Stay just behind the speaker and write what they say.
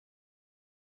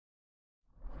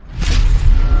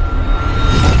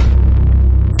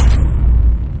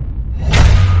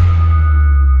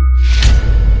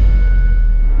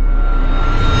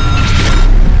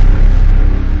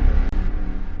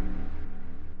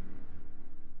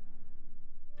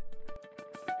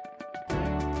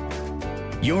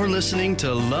You're listening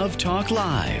to Love Talk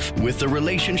Live with the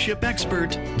relationship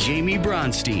expert, Jamie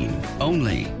Bronstein,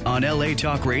 only on LA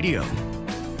Talk Radio.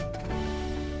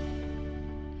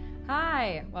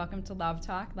 Hi, welcome to Love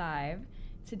Talk Live.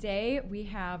 Today we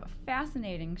have a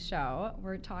fascinating show.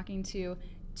 We're talking to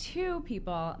two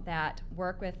people that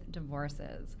work with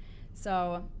divorces.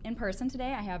 So in person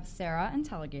today I have Sarah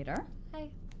Intelligator.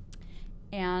 Hi.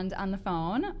 And on the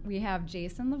phone we have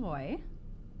Jason Levoy.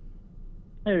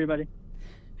 Hey, everybody.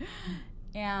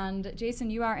 And Jason,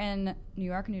 you are in New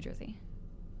York or New Jersey?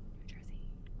 New Jersey.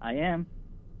 I am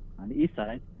on the east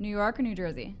side. New York or New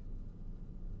Jersey?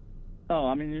 Oh,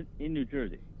 I'm in New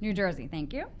Jersey. New Jersey,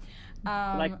 thank you.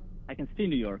 I can see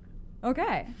New York.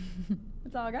 Okay.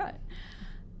 It's all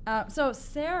good. So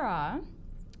Sarah,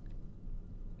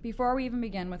 before we even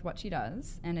begin with what she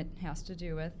does, and it has to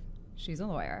do with, she's a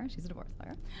lawyer, she's a divorce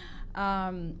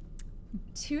lawyer,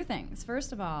 two things.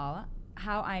 First of all,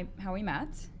 how we met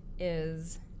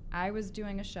is I was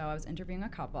doing a show, I was interviewing a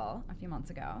couple a few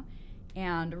months ago,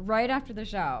 and right after the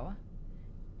show,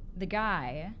 the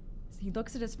guy, he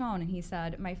looks at his phone and he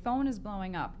said, "My phone is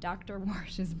blowing up. Dr.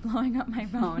 Warsh is blowing up my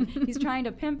phone. He's trying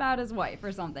to pimp out his wife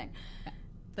or something."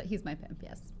 But he's my pimp,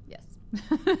 yes.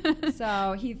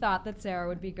 So he thought that Sarah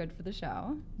would be good for the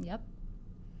show. Yep.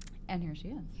 And here she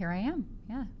is. Here I am.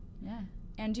 Yeah.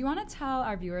 And do you want to tell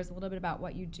our viewers a little bit about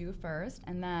what you do first?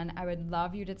 And then I would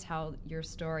love you to tell your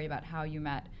story about how you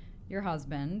met your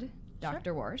husband,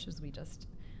 Dr. Warsh, as we just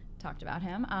talked about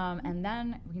him. And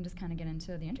then we can just kind of get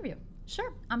into the interview.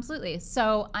 Sure, absolutely.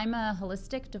 So I'm a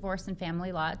holistic divorce and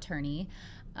family law attorney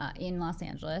in Los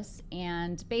Angeles.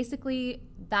 And basically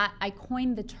that I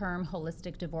coined the term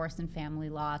holistic divorce and family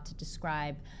law to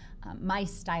describe my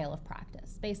style of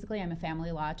practice. Basically, I'm a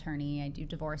family law attorney. I do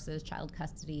divorces, child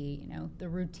custody, the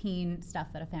routine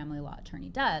stuff that a family law attorney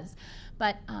does.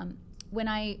 But when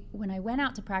I went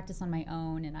out to practice on my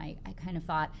own, and I kind of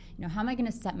thought, how am I going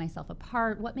to set myself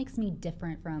apart? What makes me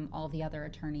different from all the other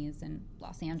attorneys in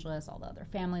Los Angeles, all the other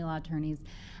family law attorneys?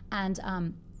 And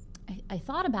I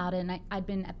thought about it, and I'd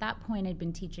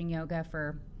been teaching yoga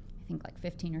for, I think, like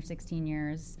 15 or 16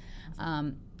 years.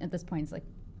 At this point, it's like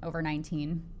over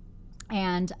 19.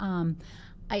 And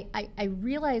I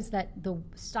realized that the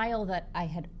style that I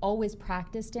had always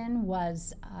practiced in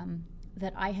was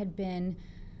that I had been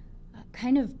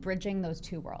kind of bridging those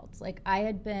two worlds. Like I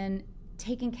had been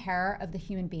taking care of the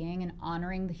human being and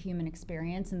honoring the human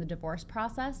experience in the divorce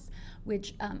process,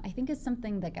 which I think is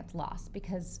something that gets lost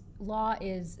because law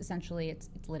is essentially, it's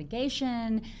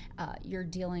litigation, you're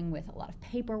dealing with a lot of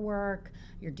paperwork,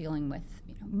 you're dealing with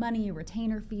money,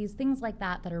 retainer fees, things like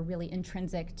that are really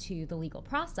intrinsic to the legal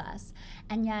process.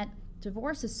 And yet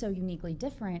divorce is so uniquely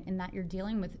different in that you're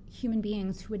dealing with human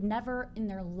beings who would never in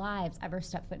their lives ever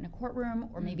step foot in a courtroom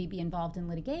or maybe be involved in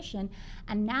litigation.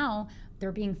 And now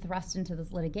they're being thrust into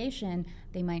this litigation.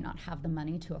 They might not have the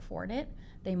money to afford it.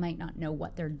 They might not know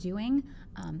what they're doing.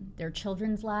 Their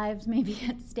children's lives may be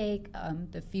at stake.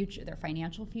 The future, their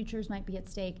financial futures might be at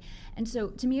stake. And so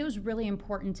to me, it was really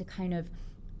important to kind of,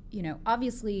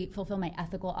 obviously fulfill my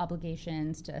ethical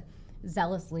obligations to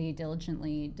zealously,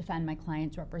 diligently defend my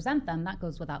clients, represent them. That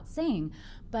goes without saying.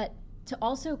 But to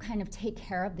also kind of take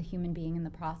care of the human being in the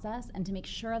process and to make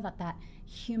sure that that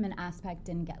human aspect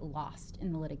didn't get lost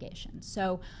in the litigation.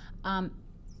 So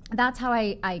that's how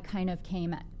I kind of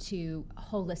came to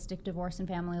holistic divorce and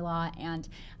family law, and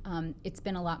it's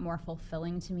been a lot more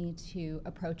fulfilling to me to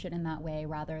approach it in that way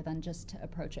rather than just to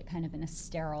approach it kind of in a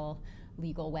sterile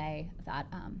legal way that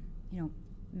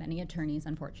many attorneys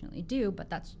unfortunately do, but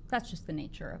that's just the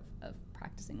nature of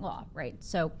practicing law, right?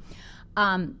 So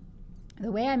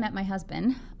the way I met my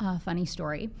husband, funny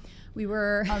story, we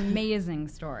were... Amazing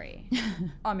story.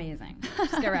 Amazing.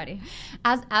 Just get ready.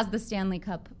 As the Stanley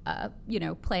Cup,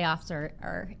 playoffs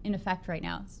are in effect right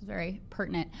now. It's very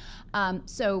pertinent.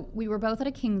 So we were both at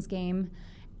a Kings game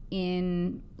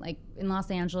in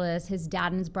Los Angeles. His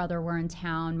dad and his brother were in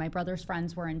town. My brother's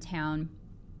friends were in town.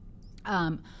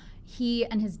 He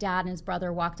and his dad and his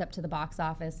brother walked up to the box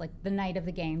office the night of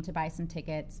the game to buy some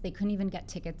tickets. They couldn't even get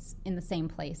tickets in the same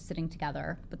place sitting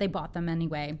together, but they bought them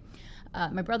anyway.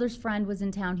 My brother's friend was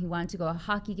in town. He wanted to go to a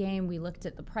hockey game. We looked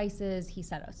at the prices. He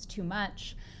said it was too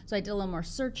much. So I did a little more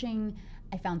searching.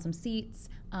 I found some seats.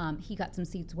 He got some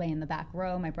seats way in the back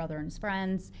row, my brother and his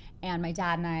friends. And my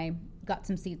dad and I got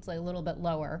some seats a little bit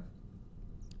lower.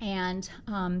 And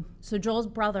so Joel's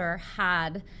brother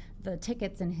had the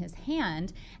tickets in his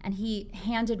hand, and he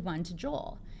handed one to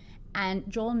Joel. And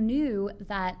Joel knew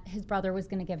that his brother was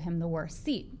going to give him the worst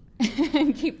seat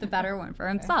and keep the better one for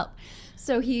himself.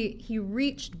 So he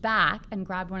reached back and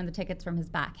grabbed one of the tickets from his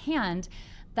back hand,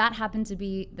 that happened to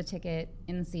be the ticket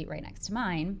in the seat right next to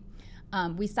mine.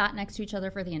 We sat next to each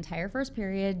other for the entire first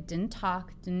period, didn't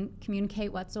talk, didn't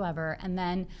communicate whatsoever, and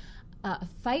then a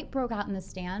fight broke out in the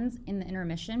stands in the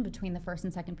intermission between the first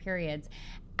and second periods.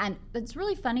 And it's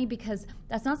really funny because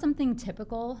that's not something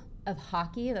typical of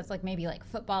hockey. That's like maybe like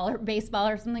football or baseball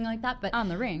or something like that. But on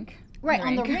the rink. Right,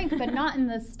 on the rink, but not in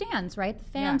the stands, right? The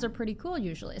fans are pretty cool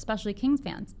usually, especially Kings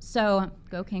fans. So,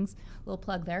 go Kings, little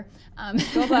plug there.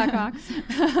 Go Blackhawks.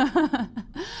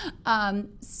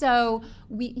 So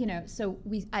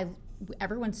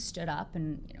everyone stood up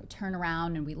and turn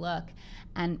around and we look,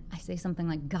 and I say something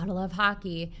like, "Gotta love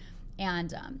hockey."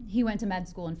 And he went to med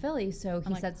school in Philly, so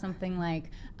he said something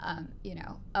like,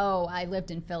 "Oh, I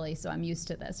lived in Philly, so I'm used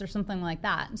to this," or something like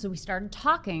that. And so we started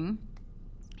talking.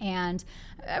 And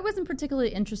I wasn't particularly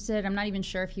interested. I'm not even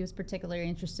sure if he was particularly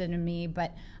interested in me,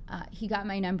 but he got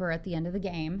my number at the end of the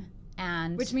game.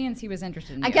 And which means he was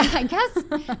interested in you. I guess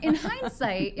in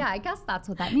hindsight, I guess that's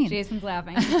what that means. Jason's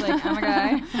laughing. He's like, I'm a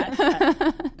guy.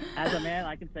 As a man,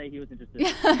 I can say he was interested.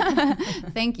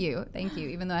 Thank you.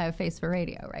 Even though I have a face for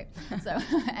radio, right? So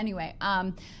anyway,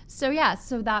 so that's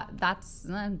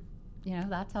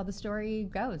that's how the story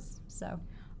goes. So.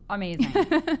 Amazing.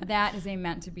 That is a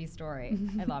meant to be story.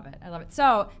 I love it.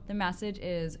 So the message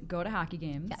is go to hockey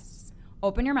games. Yes.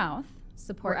 Open your mouth.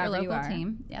 Support your local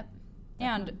team. Yep.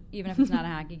 And even if it's not a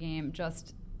hockey game,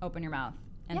 just open your mouth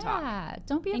and talk. Yeah.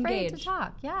 Don't be afraid to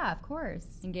talk. Yeah, of course.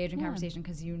 Engage in conversation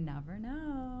because you never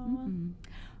know. Mm-hmm.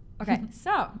 Okay,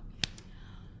 so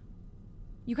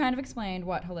you kind of explained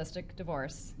what holistic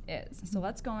divorce is. Mm-hmm. So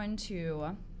let's go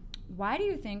into why do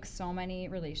you think so many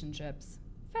relationships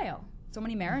fail? So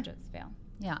many marriages fail.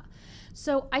 Yeah.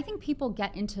 So I think people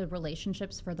get into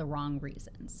relationships for the wrong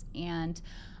reasons. And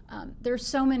there's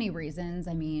so many reasons.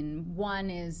 I mean, one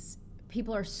is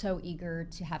people are so eager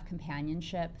to have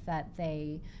companionship that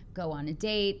they go on a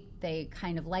date, they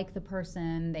kind of like the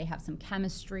person, they have some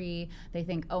chemistry, they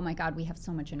think, oh my God, we have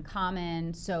so much in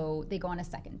common, so they go on a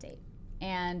second date.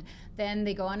 And then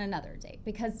they go on another date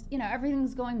because,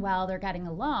 everything's going well, they're getting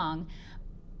along.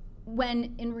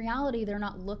 When in reality, they're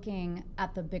not looking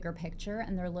at the bigger picture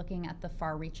and they're looking at the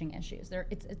far-reaching issues.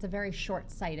 It's a very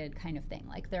short-sighted kind of thing.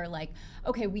 Like they're like,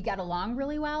 okay, we got along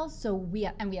really well, so we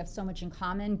have so much in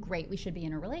common. Great, we should be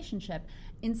in a relationship.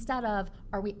 Instead of,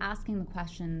 are we asking the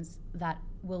questions that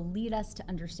will lead us to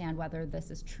understand whether this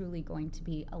is truly going to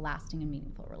be a lasting and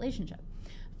meaningful relationship?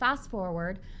 Fast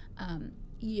forward,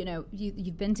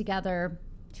 you've been together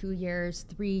 2 years,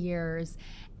 3 years,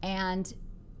 and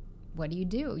what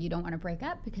do? You don't want to break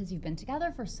up because you've been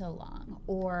together for so long,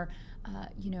 or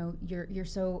you're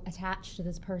so attached to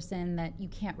this person that you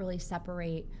can't really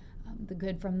separate the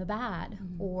good from the bad,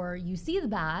 or you see the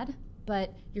bad,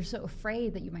 but you're so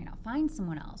afraid that you might not find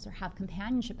someone else or have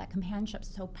companionship. That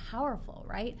companionship's so powerful,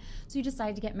 right? So you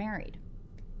decide to get married,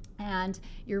 and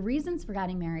your reasons for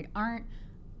getting married aren't,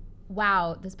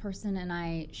 wow, this person and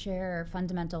I share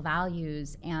fundamental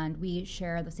values and we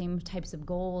share the same types of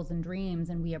goals and dreams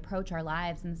and we approach our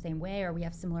lives in the same way, or we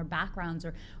have similar backgrounds,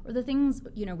 or the things,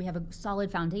 we have a solid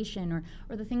foundation,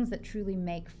 or the things that truly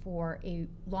make for a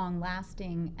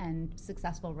long-lasting and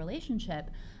successful relationship.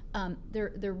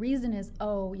 Their reason is,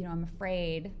 I'm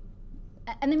afraid.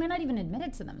 And they may not even admit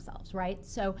it to themselves, right?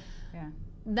 So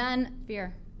then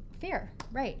fear,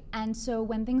 right. And so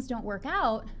when things don't work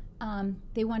out,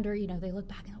 they wonder, they look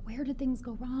back and where did things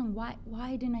go wrong?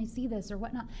 Why didn't I see this or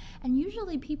whatnot? And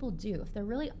usually people do. If they're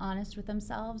really honest with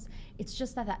themselves, it's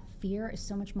just that fear is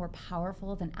so much more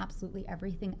powerful than absolutely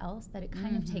everything else that it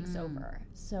kind of takes over.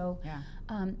 So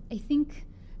I think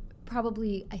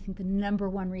the number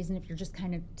one reason, if you're just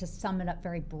kind of to sum it up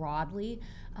very broadly,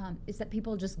 is that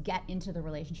people just get into the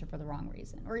relationship for the wrong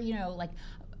reason. Or,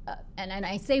 and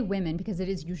I say women because it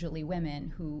is usually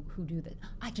women who do that.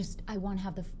 I want to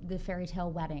have the fairy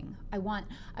tale wedding. I want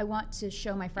to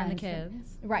show my friends. And the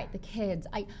kids. The kids.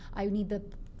 I need the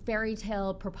fairy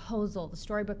tale proposal, the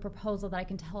storybook proposal that I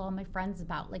can tell all my friends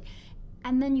about.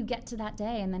 And then you get to that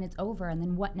day and then it's over, and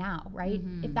then what now, right?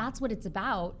 Mm-hmm. If that's what it's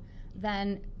about,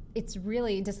 then it's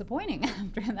really disappointing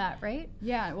after that, right?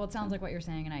 Yeah, well, it sounds like what you're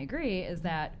saying, and I agree, is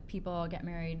that people get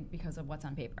married because of what's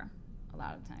on paper a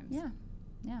lot of times.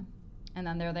 Yeah. And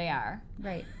then there they are.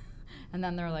 Right. And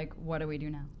then they're like, what do we do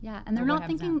now? Yeah, and they're not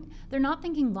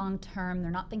thinking long term,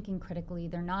 they're not thinking critically,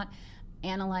 they're not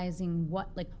analyzing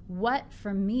what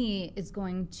for me is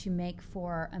going to make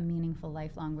for a meaningful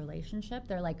lifelong relationship.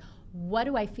 They're like, what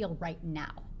do I feel right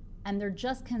now? And they're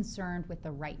just concerned with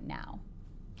the right now.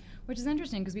 Which is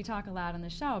interesting because we talk a lot on the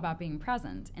show about being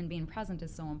present, and being present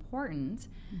is so important.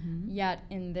 Yet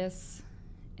in this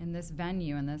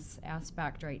venue, in this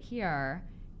aspect right here,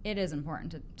 it is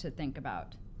important to think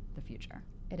about the future.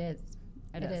 It is.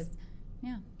 It is.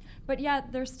 Yeah. But yeah,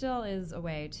 there still is a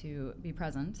way to be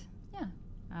present.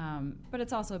 Yeah. But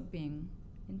it's also being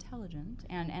intelligent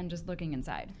and just looking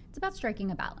inside. It's about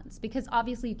striking a balance, because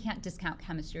obviously you can't discount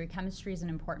chemistry. Chemistry is an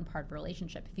important part of a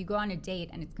relationship. If you go on a date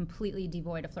and it's completely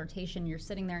devoid of flirtation, you're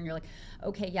sitting there and you're like,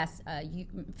 okay, yes,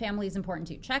 family is important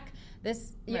too. Check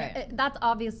this. Right. That's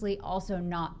obviously also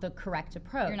not the correct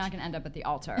approach. You're not going to end up at the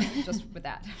altar just with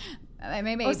that.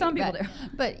 Maybe, some people do.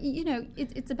 But,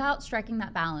 it's about striking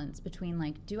that balance between,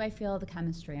 like, do I feel the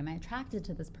chemistry? Am I attracted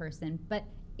to this person? But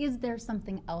is there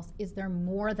something else? Is there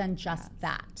more than just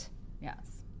that?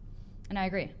 Yes. And I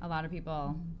agree. A lot of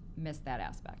people miss that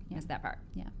aspect, miss that part.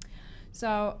 Yeah.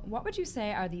 So what would you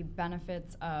say are the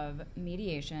benefits of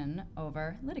mediation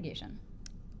over litigation?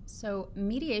 So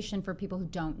mediation, for people who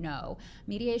don't know,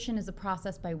 mediation is a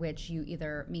process by which you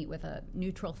either meet with a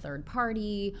neutral third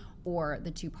party or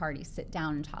the two parties sit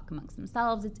down and talk amongst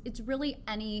themselves. It's really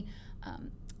any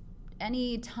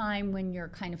time when you're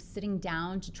kind of sitting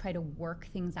down to try to work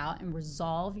things out and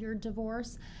resolve your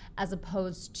divorce, as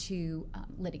opposed to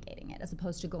litigating it, as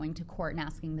opposed to going to court and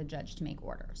asking the judge to make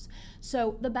orders.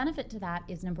 So the benefit to that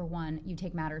is, number one, you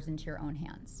take matters into your own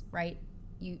hands, right?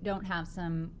 You don't have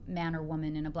some man or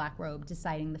woman in a black robe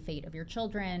deciding the fate of your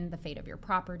children, the fate of your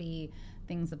property,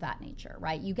 things of that nature,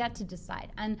 right? You get to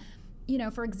decide. And,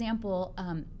 for example,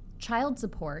 child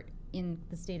support in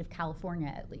the state of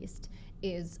California, at least,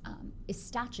 is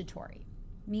statutory,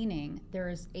 meaning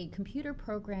there's a computer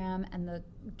program and the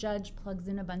judge plugs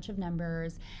in a bunch of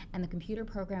numbers and the computer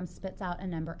program spits out a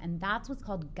number, and that's what's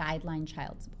called guideline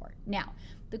child support. Now,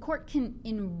 the court can,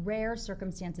 in rare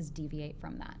circumstances, deviate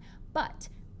from that. But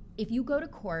if you go to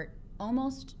court,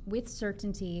 almost with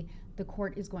certainty, the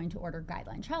court is going to order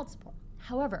guideline child support.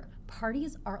 However,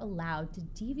 parties are allowed to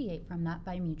deviate from that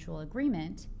by mutual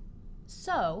agreement.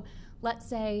 So let's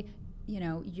say,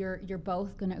 you're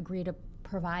both going to agree to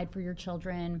provide for your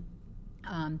children.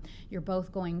 You're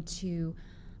both going to,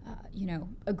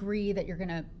 agree that you're going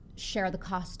to share the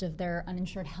cost of their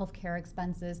uninsured health care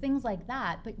expenses, things like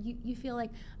that. But you feel like,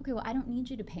 okay, well, I don't need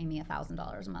you to pay me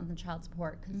 $1,000 a month in child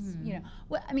support because,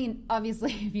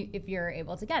 obviously, if you're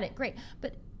able to get it, great.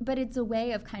 But it's a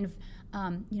way of kind of,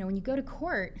 when you go to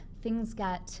court, things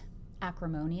get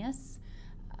acrimonious.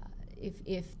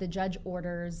 If the judge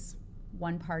orders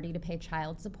one party to pay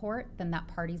child support, then that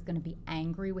party's going to be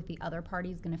angry with the other party.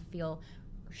 Is going to feel,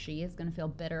 or she is going to feel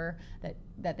bitter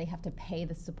that they have to pay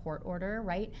the support order,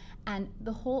 right? And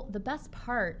the best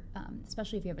part,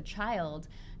 especially if you have a child,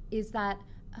 is that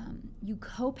you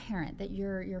co-parent, that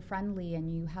you're friendly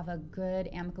and you have a good,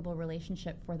 amicable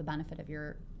relationship for the benefit of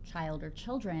your child or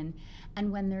children.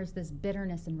 And when there's this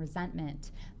bitterness and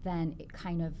resentment, then it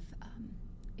kind of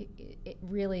it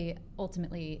really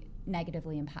ultimately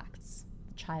negatively impacts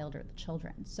the child or the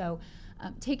children. So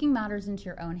taking matters into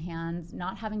your own hands,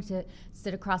 not having to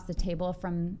sit across the table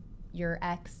from your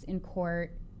ex in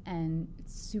court, and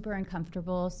it's super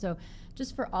uncomfortable. So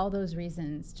just for all those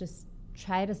reasons, just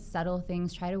try to settle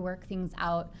things, try to work things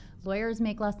out. Lawyers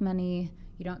make less money.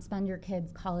 You don't spend your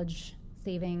kids' college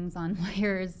savings on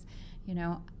lawyers.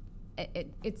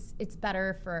 It's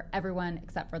better for everyone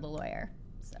except for the lawyer.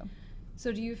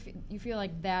 So do you feel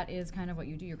like that is kind of what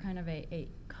you do? You're kind of a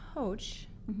coach,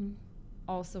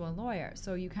 also a lawyer.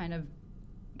 So you kind of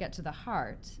get to the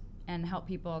heart and help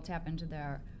people tap into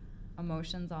their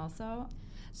emotions also?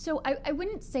 So I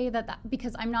wouldn't say that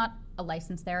because I'm not a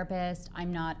licensed therapist.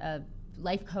 I'm not a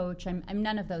life coach. I'm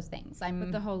none of those things.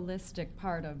 But the holistic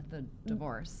part of the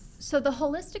divorce. So the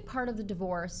holistic part of the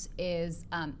divorce is,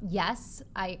 yes,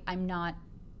 I'm not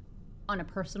on a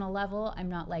personal level. I'm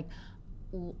not like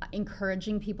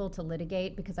encouraging people to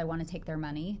litigate because I want to take their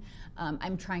money.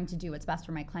 I'm trying to do what's best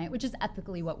for my client, which is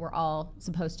ethically what we're all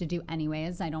supposed to do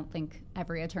anyways. I don't think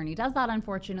every attorney does that,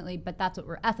 unfortunately, but that's what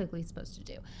we're ethically supposed to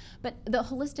do. But the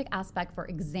holistic aspect, for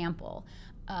example,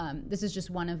 this is just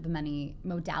one of the many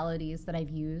modalities that I've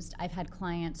used. I've had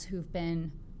clients who've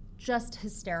been just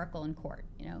hysterical in court,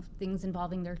 things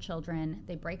involving their children.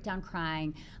 They break down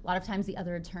crying. A lot of times the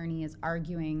other attorney is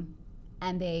arguing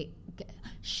and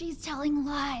she's telling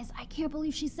lies. I can't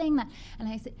believe she's saying that. And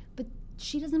I say, but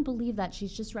she doesn't believe that.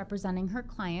 She's just representing her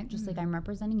client, just like I'm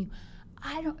representing you.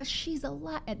 She's a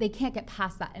lie. They can't get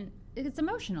past that. And it's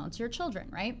emotional. It's your children,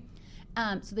 right?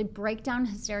 So they break down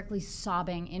hysterically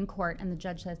sobbing in court, and the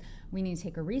judge says, we need to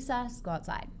take a recess, go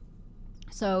outside.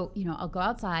 So, I'll go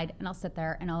outside and I'll sit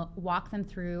there and I'll walk them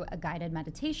through a guided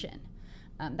meditation.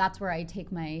 That's where I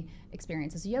take my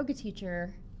experience as a yoga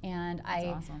teacher And That's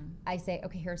awesome. I say,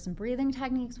 okay, here's some breathing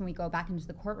techniques. When we go back into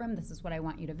the courtroom, this is what I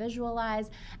want you to visualize.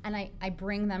 And I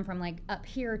bring them from like up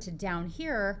here to down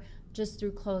here just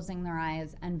through closing their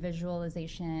eyes and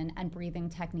visualization and breathing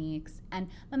techniques. And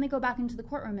then they go back into the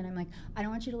courtroom and I'm like, I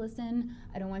don't want you to listen.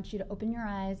 I don't want you to open your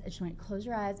eyes. I just want you to close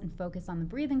your eyes and focus on the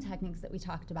breathing techniques that we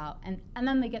talked about. And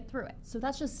then they get through it. So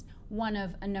that's just one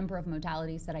of a number of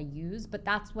modalities that I use, but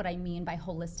that's what I mean by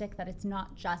holistic, that it's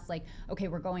not just like, okay,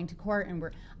 we're going to court and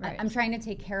I'm trying to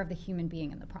take care of the human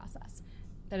being in the process.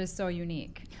 That is so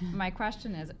unique. My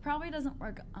question is, it probably doesn't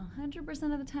work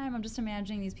 100% of the time. I'm just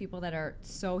imagining these people that are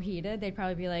so heated, they'd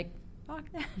probably be like, fuck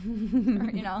that.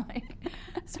 Or, like,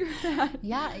 screw that.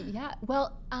 Yeah.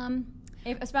 Well,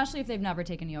 especially if they've never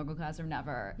taken a yoga class or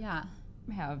never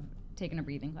have taken a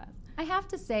breathing class. I have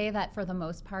to say that for the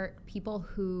most part, people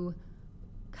who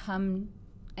come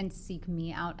and seek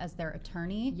me out as their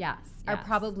attorney are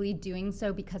probably doing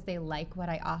so because they like what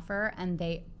I offer and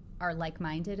they are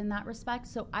like-minded in that respect.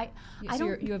 So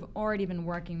you have already been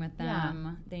working with them.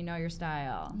 Yeah. They know your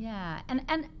style. Yeah.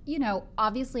 And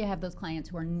obviously I have those clients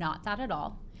who are not that at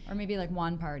all. Or maybe like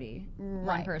one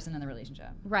person in the relationship.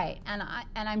 Right. And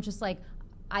I'm just like,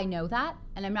 I know that,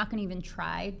 and I'm not going to even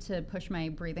try to push my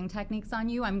breathing techniques on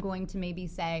you. I'm going to maybe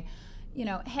say,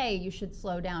 hey, you should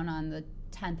slow down on the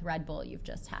 10th Red Bull you've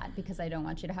just had because I don't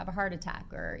want you to have a heart attack,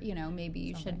 or maybe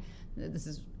you should, this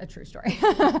is a true story,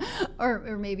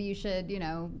 or maybe you should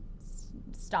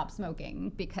stop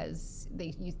smoking because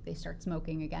they start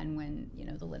smoking again when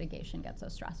the litigation gets so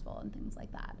stressful and things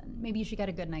like that, and maybe you should get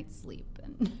a good night's sleep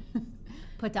and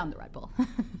put down the Red Bull.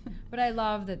 But I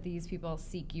love that these people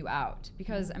seek you out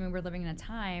because we're living in a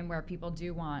time where people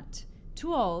do want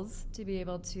tools to be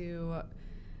able to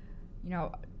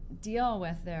deal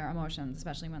with their emotions,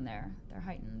 especially when they're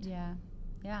heightened.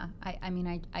 Yeah.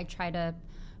 I try to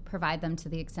provide them to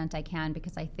the extent I can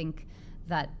because I think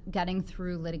that getting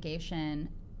through litigation,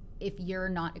 if you're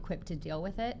not equipped to deal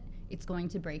with it, it's going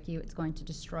to break you, it's going to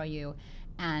destroy you.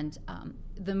 And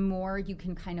the more you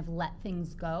can kind of let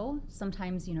things go,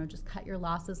 sometimes, just cut your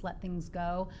losses, let things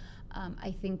go.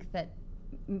 I think that,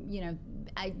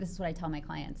 this is what I tell my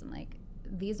clients. I'm like,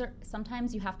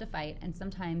 sometimes you have to fight, and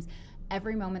sometimes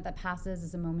every moment that passes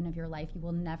is a moment of your life you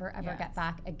will never, ever get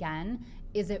back again.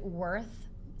 Is it worth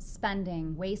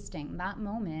wasting that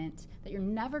moment that you're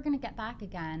never going to get back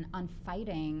again on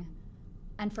fighting,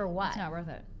 and for what? It's not worth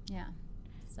it. Yeah.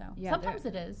 So sometimes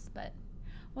it is, but...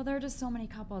 Well, there are just so many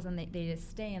couples, and they just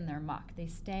stay in their muck. They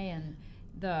stay in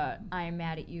the I'm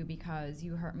mad at you because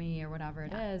you hurt me or whatever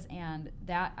it is, and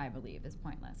that, I believe, is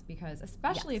pointless because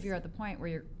especially if you're at the point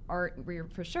where you're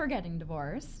for sure getting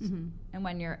divorced, and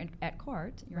when you're at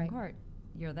court, in court,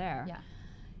 you're there. Yeah.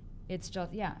 It's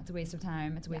just, it's a waste of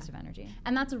time. It's a waste of energy.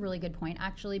 And that's a really good point,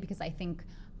 actually, because I think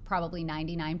probably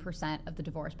 99% of the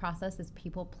divorce process is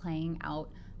people playing out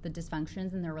the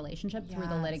dysfunctions in their relationship through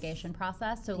the litigation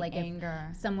process. So like anger.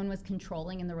 If someone was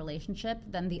controlling in the relationship,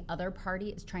 then the other party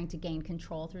is trying to gain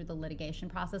control through the litigation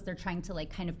process. They're trying to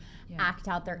kind of act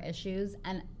out their issues,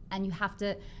 and you have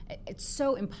to, it's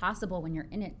so impossible when you're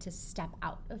in it to step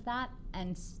out of that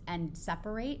and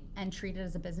separate and treat it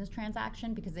as a business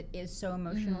transaction because it is so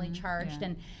emotionally charged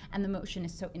and the emotion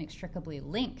is so inextricably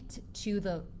linked to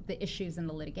the issues in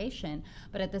the litigation.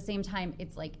 But at the same time,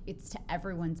 it's to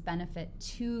everyone's benefit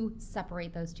to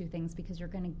separate those two things because you're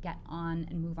going to get on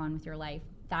and move on with your life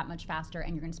that much faster,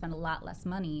 and you're going to spend a lot less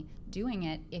money doing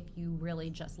it if you really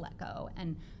just let go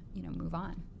and move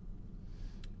on.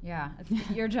 Yeah, it's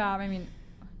your job.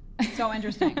 So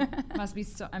interesting. Must be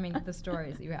so. The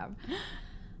stories that you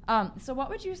have. So, what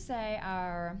would you say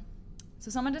are?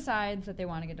 So, someone decides that they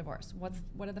want to get divorced.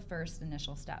 What are the first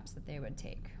initial steps that they would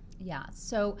take? Yeah.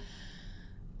 So,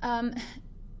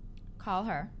 call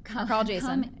her. Call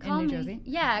Jason in New Jersey.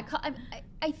 Yeah.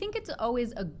 I think it's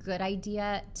always a good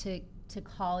idea to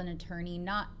call an attorney,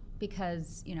 not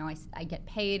because I get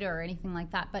paid or anything like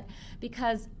that, but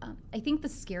because I think the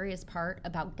scariest part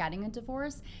about getting a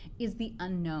divorce is the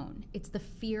unknown. It's the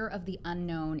fear of the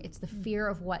unknown. It's the fear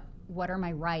of what are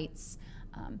my rights,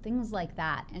 things like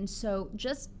that. And so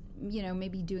just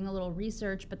maybe doing a little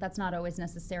research, but that's not always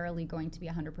necessarily going to be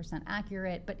 100%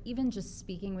 accurate. But even just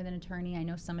speaking with an attorney, I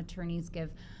know some attorneys give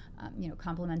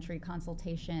complimentary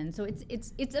consultation. So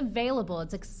it's available,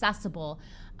 it's accessible,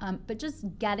 but just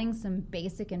getting some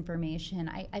basic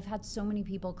information. I've had so many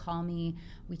people call me,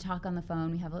 we talk on the phone,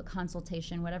 we have a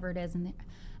consultation, whatever it is, and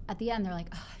at the end they're like,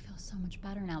 oh, I feel so much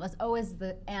better now. That's always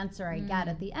the answer I get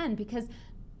at the end because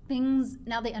things,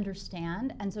 now they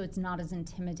understand, and so it's not as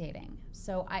intimidating.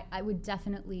 So I would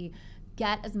definitely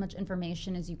get as much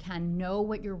information as you can, know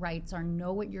what your rights are,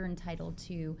 know what you're entitled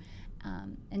to,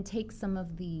 and take some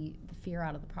of the fear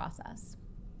out of the process.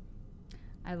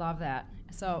 I love that.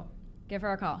 So give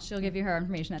her a call. She'll give you her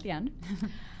information at the end.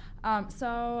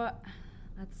 So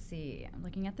let's see. I'm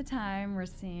looking at the time. We're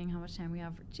seeing how much time we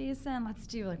have for Jason. Let's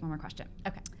do like one more question.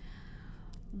 Okay.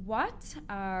 What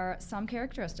are some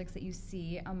characteristics that you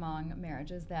see among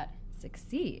marriages that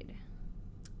succeed?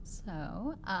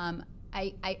 So I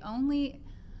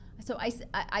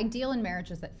deal in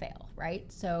marriages that fail,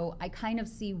 right? So I kind of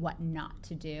see what not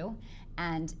to do,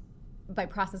 and by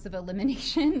process of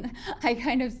elimination, I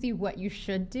kind of see what you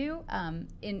should do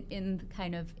in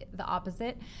kind of the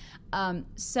opposite.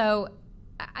 So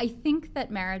I think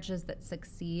that marriages that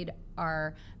succeed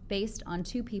are based on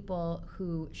two people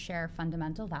who share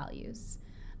fundamental values,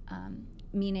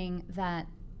 meaning that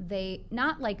they,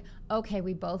 not like, okay,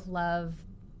 we both love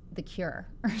The Cure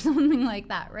or something like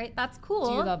that, right? That's cool.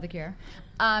 Do you love The Cure?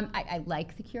 I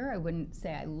like The Cure. I wouldn't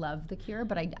say I love The Cure,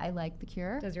 but I like The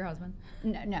Cure. Does your husband?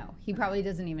 No, he probably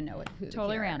doesn't even know who The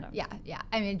Totally Cure random. are. Yeah.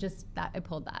 I mean, just that, I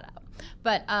pulled that out.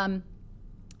 But,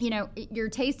 your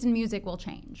taste in music will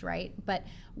change, right? But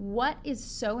what is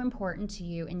so important to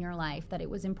you in your life that it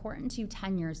was important to you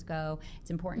 10 years ago, it's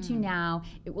important to you now,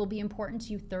 it will be important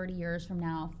to you 30 years from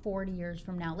now, 40 years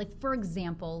from now. Like, for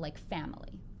example, like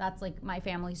family. That's like, my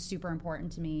family's super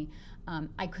important to me.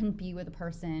 I couldn't be with a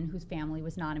person whose family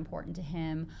was not important to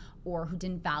him, or who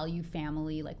didn't value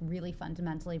family, like really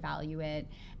fundamentally value it.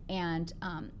 And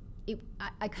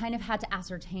I kind of had to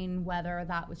ascertain whether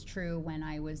that was true when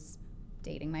I was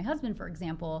dating my husband, for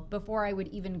example, before I would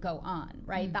even go on,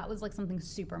 right? That was like something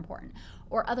super important.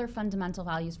 Or other fundamental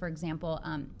values, for example,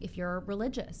 if you're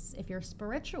religious, if you're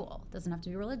spiritual, doesn't have to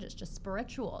be religious, just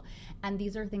spiritual. And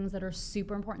these are things that are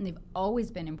super important. They've always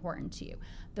been important to you.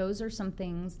 Those are some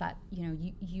things that,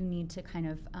 you need to kind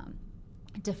of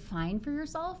define for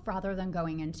yourself rather than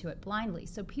going into it blindly.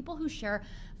 So people who share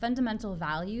fundamental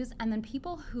values, and then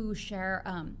people who share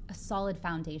a solid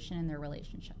foundation in their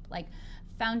relationship. Like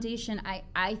foundation,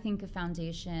 I think of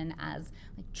foundation as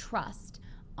like trust,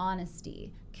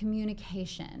 honesty,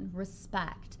 communication,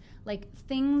 respect, like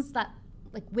things that,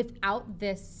 like, without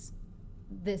this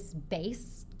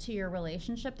base to your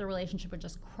relationship, the relationship would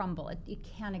just crumble. It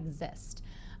can't exist.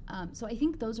 So I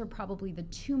think those are probably the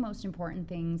two most important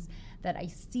things that I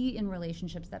see in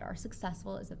relationships that are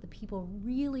successful, is that the people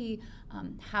really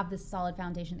have this solid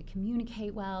foundation, they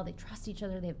communicate well, they trust each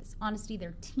other, they have this honesty,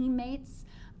 they're teammates.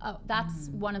 That's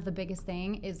one of the biggest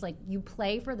thing, is like, you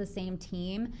play for the same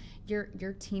team. Your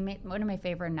teammate, one of my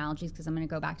favorite analogies, because I'm going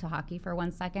to go back to hockey for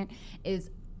 1 second, is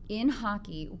in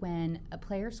hockey, when a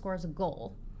player scores a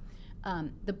goal,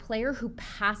 the player who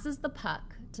passes the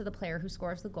puck to the player who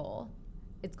scores the goal,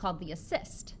 it's called the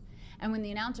assist. And when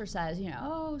the announcer says,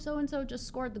 oh, so-and-so just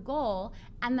scored the goal,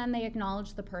 and then they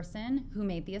acknowledge the person who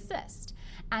made the assist.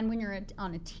 And when you're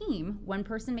on a team, one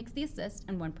person makes the assist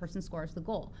and one person scores the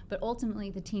goal. But ultimately,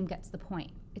 the team gets the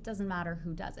point. It doesn't matter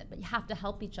who does it, but you have to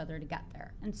help each other to get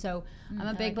there. And so I'm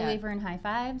a big believer in high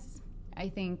fives. I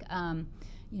think,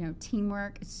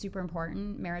 teamwork is super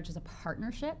important. Marriage is a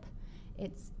partnership.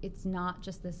 It's not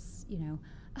just this,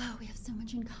 oh, we have so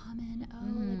much in common.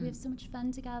 Oh, like we have so much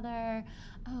fun together.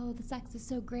 Oh, the sex is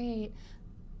so great.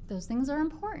 Those things are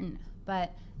important,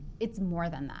 but it's more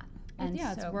than that. And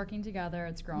it's working together.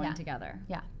 It's growing together.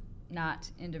 Yeah.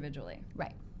 Not individually.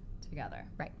 Right. Together.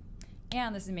 Right.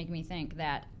 And this is making me think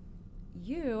that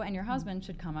you and your husband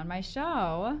should come on my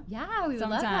show. Yeah, we would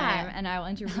love sometime, that. And I will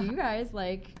interview you guys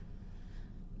like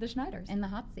the Schneiders. In the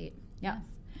hot seat. Yes.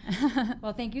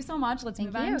 Well, thank you so much. Let's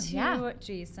move on to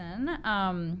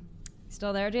Jason.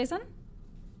 Still there, Jason?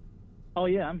 Oh,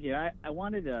 yeah, I'm here.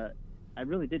 I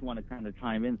really did want to kind of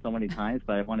chime in so many times,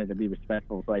 but I wanted to be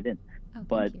respectful, so I didn't. Oh,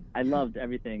 but you. I loved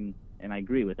everything, and I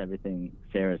agree with everything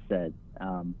Sarah said.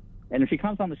 And if she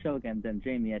comes on the show again, then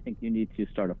Jamie, I think you need to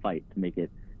start a fight to make it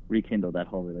rekindle that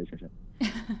whole relationship.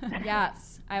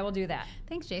 Yes, I will do that.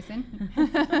 Thanks, Jason.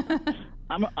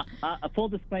 I'm a full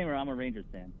disclaimer, I'm a Rangers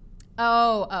fan.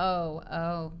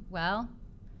 Oh, well.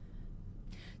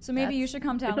 So maybe you should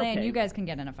come to LA and you guys can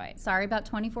get in a fight. Sorry about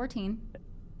 2014,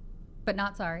 but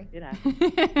not sorry. It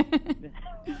happened.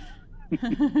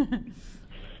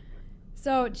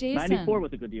 So, Jason. 94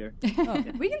 was a good year. Oh,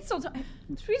 we can still talk.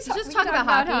 We just talk about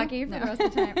hockey for the rest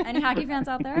of the time. Any hockey fans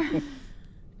out there?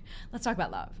 Let's talk about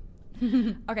love.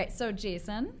 Okay, so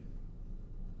Jason.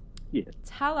 Yes.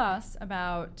 Tell us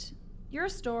about your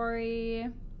story,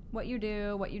 what you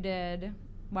do, what you did,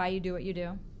 why you do what you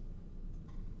do.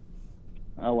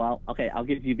 Oh, well, okay, I'll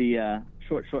give you the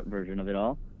short version of it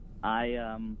all.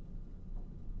 I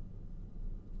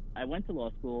went to law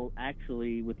school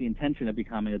actually with the intention of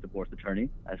becoming a divorce attorney,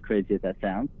 as crazy as that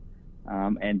sounds.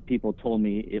 And people told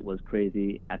me it was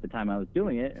crazy at the time I was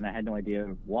doing it, and I had no idea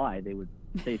why they would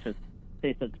say such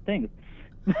things.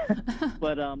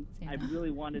 But I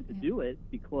really wanted to do it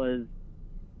because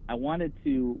I wanted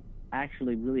to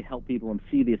actually really help people and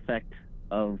see the effect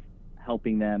of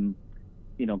helping them,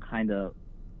 kind of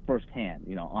firsthand,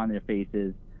 on their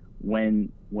faces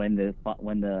when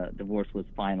the divorce was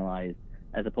finalized,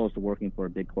 as opposed to working for a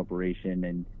big corporation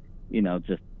and,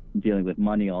 just dealing with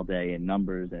money all day and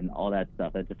numbers and all that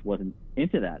stuff. I just wasn't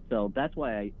into that. So that's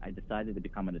why I decided to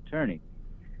become an attorney.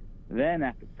 Then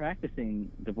after practicing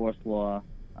divorce law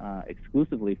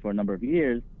exclusively for a number of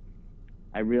years,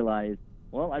 I realized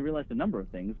a number of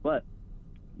things, but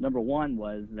number one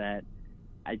was that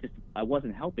I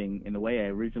wasn't helping in the way I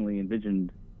originally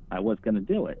envisioned I was going to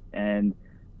do it. And,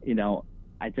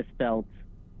 I just felt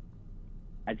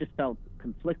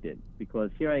conflicted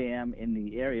because here I am in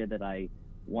the area that I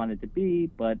wanted to be,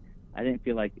 but I didn't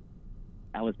feel like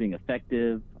I was being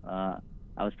effective. I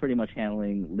was pretty much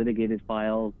handling litigated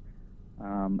files,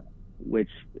 which,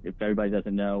 if everybody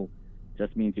doesn't know,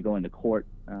 just means you go into court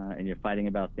and you're fighting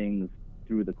about things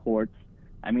through the courts.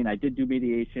 I mean, I did do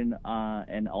mediation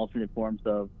and alternate forms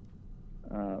of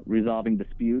resolving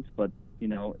disputes, but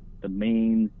the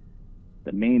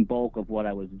main bulk of what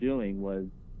I was doing was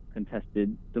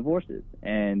contested divorces,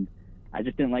 and I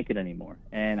just didn't like it anymore.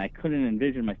 And I couldn't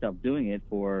envision myself doing it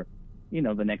for,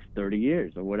 the next 30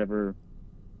 years or whatever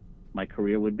my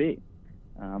career would be.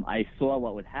 I saw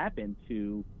what would happen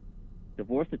to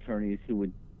divorce attorneys who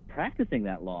would practicing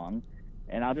that long,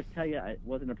 and I'll just tell you, it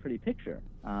wasn't a pretty picture.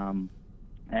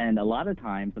 And a lot of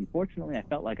times, unfortunately, I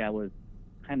felt like I was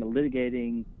kind of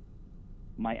litigating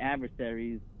my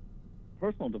adversary's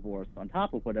personal divorce on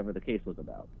top of whatever the case was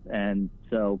about. And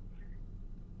so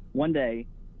one day,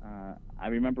 I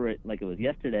remember it like it was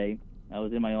yesterday, I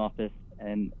was in my office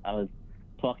and I was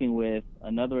talking with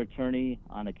another attorney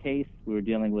on a case. We were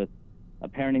dealing with a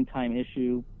parenting time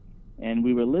issue, and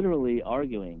we were literally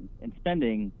arguing and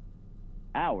spending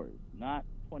hours, not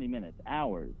 20 minutes,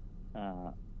 hours,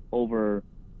 over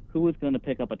who was going to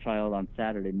pick up a child on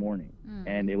Saturday morning.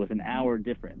 And it was an hour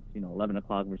difference, 11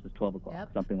 o'clock versus 12 o'clock,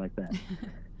 something like that.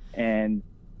 And,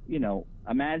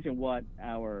 imagine what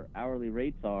our hourly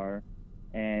rates are.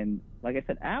 And like I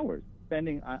said, hours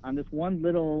spending on this one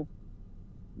little,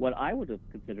 what I would have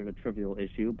considered a trivial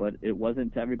issue, but it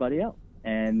wasn't to everybody else.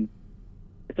 And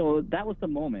so that was the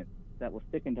moment that will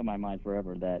stick into my mind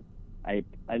forever, that I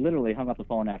literally hung up the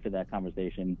phone after that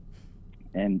conversation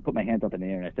and put my hands up in the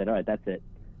air and I said, all right, that's it.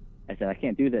 I said, I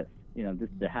can't do this.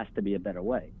 There has to be a better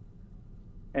way.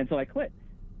 And so I quit.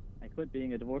 I quit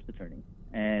being a divorce attorney.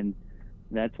 And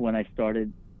that's when I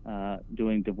started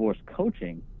doing divorce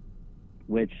coaching,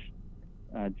 which,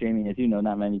 Jamie, as you know,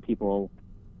 not many people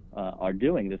are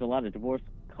doing. There's a lot of divorce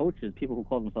coaches, people who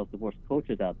call themselves divorce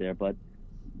coaches out there, but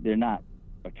they're not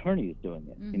attorneys doing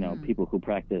it, people who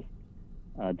practice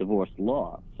divorce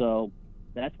law. So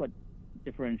that's what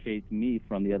differentiates me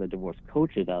from the other divorce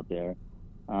coaches out there.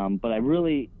 But I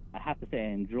have to say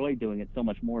I enjoy doing it so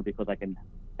much more because I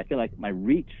feel like my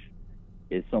reach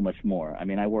is so much more. I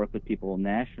mean, I work with people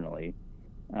nationally,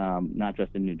 not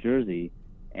just in New Jersey,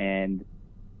 and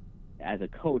as a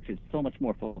coach, it's so much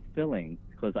more fulfilling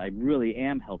because I really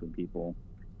am helping people.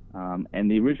 And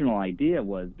the original idea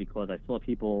was because I saw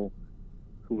people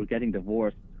who were getting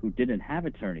divorced who didn't have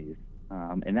attorneys,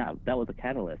 and that was a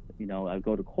catalyst. I'd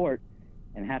go to court,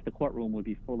 and half the courtroom would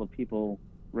be full of people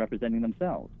representing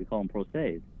themselves. We call them pro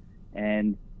ses.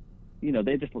 And,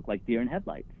 they just look like deer in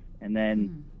headlights. And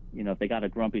then, if they got a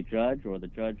grumpy judge or the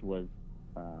judge was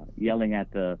yelling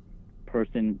at the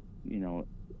person,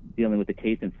 dealing with the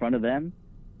case in front of them,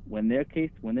 when their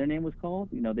name was called,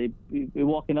 they'd be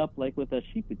walking up like with a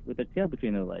sheep with their tail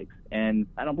between their legs. And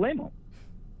I don't blame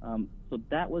them. So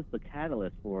that was the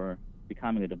catalyst for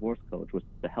becoming a divorce coach, was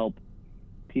to help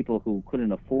people who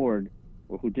couldn't afford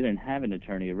or who didn't have an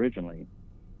attorney originally.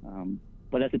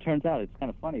 But as it turns out, it's kind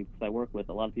of funny because I work with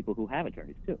a lot of people who have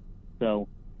attorneys too. So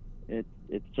it's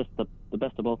just the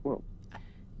best of both worlds.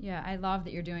 Yeah, I love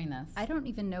that you're doing this. I don't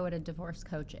even know what a divorce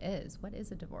coach is. What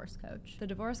is a divorce coach? The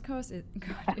divorce coach is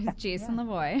Jason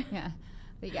Levoy. Yeah.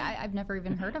 But yeah, I've never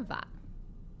even heard of that.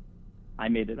 I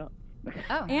made it up.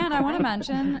 Oh. And I want to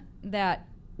mention that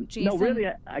Jason... No, really,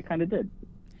 I kind of did.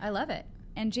 I love it.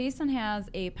 And Jason has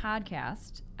a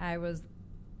podcast. I was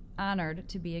honored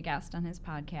to be a guest on his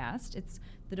podcast. It's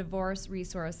the Divorce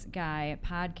Resource Guy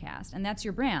podcast. And that's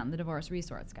your brand, the Divorce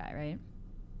Resource Guy, right?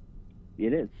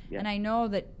 It is, yeah. And I know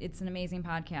that it's an amazing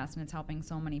podcast and it's helping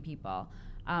so many people.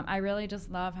 I really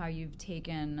just love how you've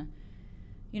taken,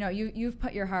 you've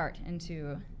put your heart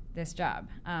into this job.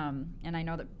 And I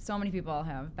know that so many people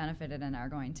have benefited and are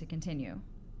going to continue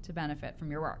to benefit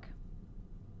from your work.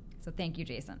 So thank you,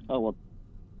 Jason. Oh, well,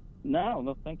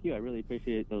 no, thank you. I really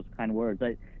appreciate those kind words.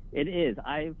 It is.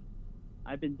 I've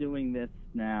been doing this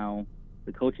now,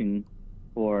 the coaching,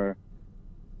 for,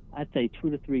 I'd say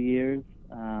 2 to 3 years.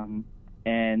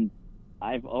 And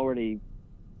I've already,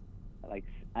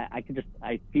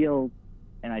 I feel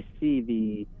and I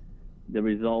see the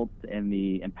results and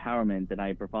the empowerment that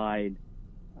I provide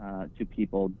to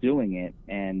people doing it.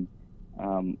 And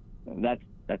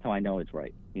that's how I know it's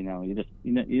right. You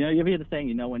ever hear the saying,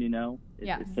 you know when you know?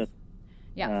 Yes. It's just,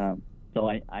 yes. So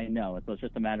I know. So it's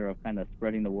just a matter of kind of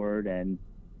spreading the word. And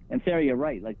Sarah, you're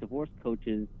right. Like divorce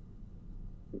coaches,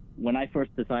 when I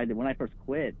first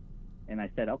quit and I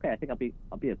said, okay, I think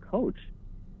I'll be a coach,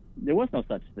 there was no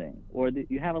such thing. Or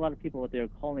you have a lot of people out there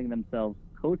calling themselves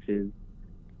coaches,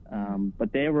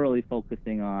 but they're really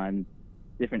focusing on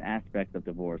different aspects of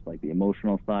divorce, like the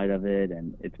emotional side of it,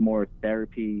 and it's more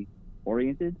therapy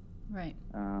oriented. Right.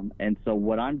 And so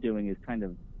what I'm doing is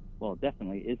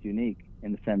definitely is unique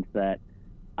in the sense that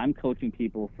I'm coaching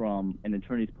people from an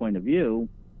attorney's point of view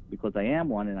because I am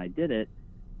one and I did it.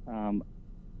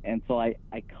 And so I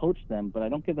coach them, but I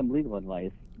don't give them legal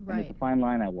advice. Right. And it's a fine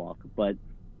line I walk, but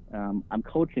I'm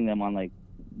coaching them on like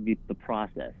the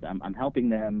process. I'm helping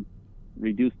them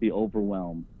reduce the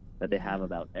overwhelm that they have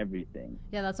about everything.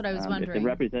 Yeah, that's what I was wondering. If they're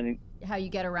representing how you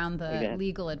get around the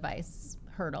legal advice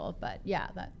hurdle, but yeah,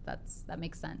 that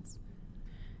makes sense.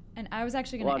 And I was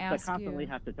actually going to ask you. I constantly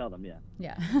have to tell them, yeah.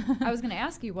 Yeah. I was going to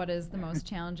ask you, what is the most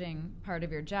challenging part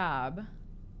of your job?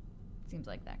 Seems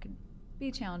like that could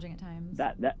be challenging at times.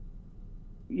 That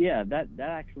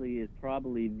actually is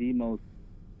probably the most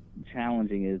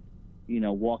challenging is,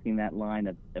 walking that line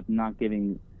of not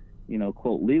giving,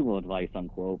 quote, legal advice,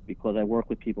 unquote, because I work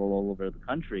with people all over the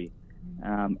country.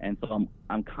 Mm-hmm. And so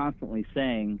I'm constantly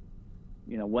saying,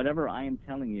 whatever I am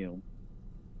telling you,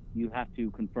 you have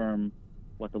to confirm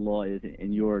what the law is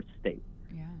in your state.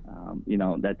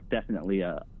 Yeah. That's definitely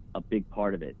a big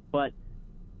part of it. But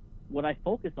what I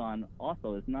focus on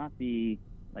also is not the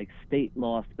state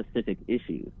law specific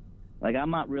issues. Like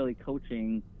I'm not really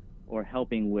coaching or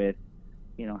helping with,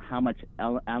 how much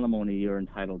alimony you're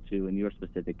entitled to in your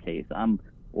specific case.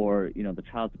 Or the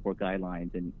child support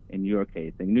guidelines in your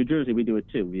case. In New Jersey, we do it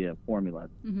too via formulas.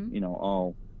 Mm-hmm.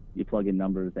 All you plug in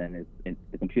numbers and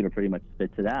the computer pretty much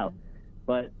spits it out.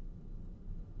 But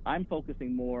I'm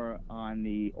focusing more on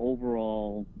the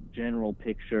overall general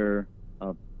picture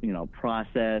of,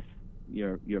 process,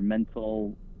 your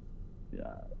mental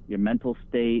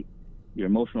state, your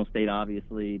emotional state,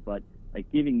 obviously, but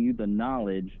giving you the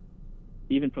knowledge,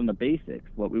 even from the basics,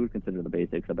 what we would consider the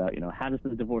basics about, how does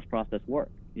the divorce process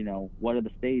work? What are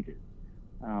the stages?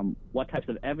 What types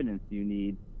of evidence do you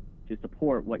need to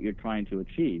support what you're trying to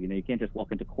achieve? You can't just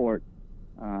walk into court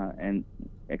and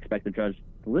expect the judge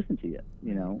to listen to you,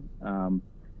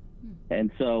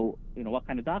 And so, what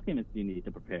kind of documents do you need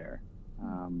to prepare?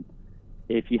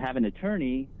 If you have an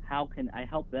attorney, how can I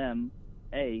help them?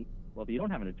 If you don't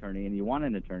have an attorney and you want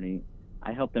an attorney,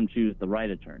 I help them choose the right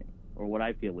attorney, or what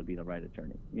I feel would be the right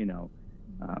attorney,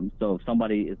 So if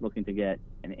somebody is looking to get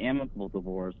an amicable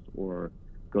divorce or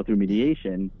go through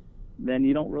mediation, then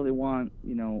you don't really want,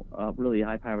 a really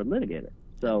high-powered litigator.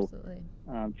 So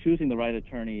choosing the right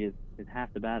attorney is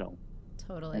half the battle.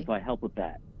 Totally. And so I help with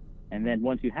that. And then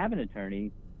once you have an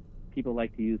attorney, people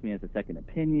like to use me as a second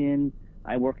opinion.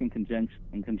 I work in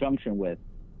conjunction with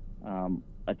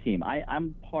a team.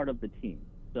 I'm part of the team.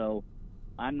 So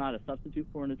I'm not a substitute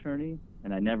for an attorney,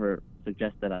 and I never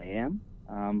suggest that I am.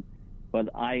 But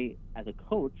as a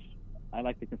coach, I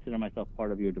like to consider myself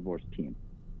part of your divorce team.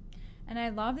 And I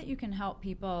love that you can help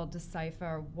people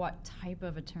decipher what type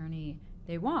of attorney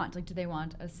they want. Do they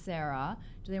want a Sarah?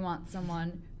 Do they want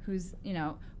someone who's,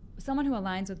 someone who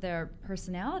aligns with their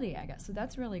personality, I guess? So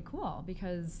that's really cool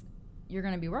because you're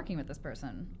going to be working with this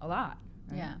person a lot.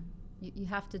 Right? Yeah. You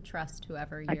have to trust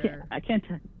whoever you're... I can't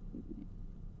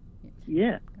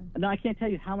Yeah. No, I can't tell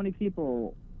you how many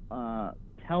people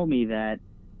tell me that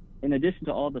in addition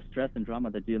to all the stress and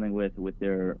drama they're dealing with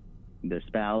their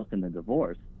spouse and the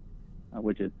divorce,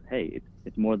 which is, hey,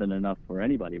 it's more than enough for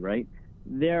anybody, right?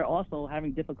 They're also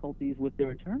having difficulties with their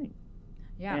attorney.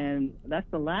 Yeah. And that's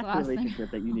the last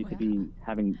relationship that you need to be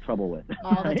having trouble with.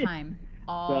 All the time.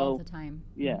 All the time.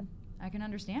 Yeah. Mm-hmm. I can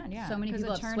understand, yeah. So many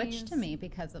people have switched to me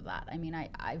because of that. I mean,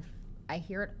 I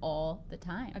hear it all the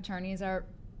time. Attorneys are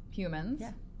humans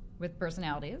with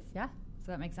personalities. Yeah.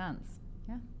 So that makes sense.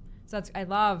 Yeah. So I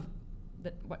love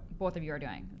what both of you are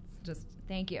doing. It's just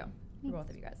thank you for both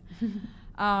of you guys.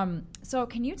 So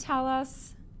can you tell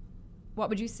us what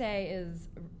would you say is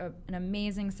an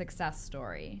amazing success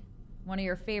story? One of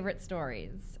your favorite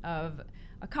stories of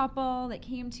a couple that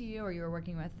came to you, or you were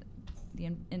working with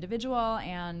the individual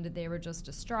and they were just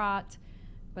distraught,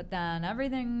 but then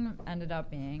everything ended up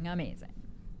being amazing.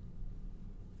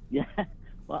 Yeah.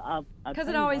 Well, because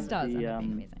it always does end up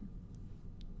being amazing.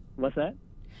 What's that?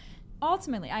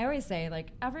 Ultimately, I always say,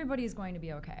 like, everybody's going to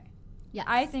be okay. Yes.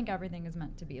 I think everything is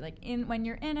meant to be. Like, when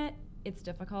you're in it, it's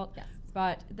difficult. Yes.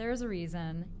 But there's a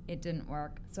reason it didn't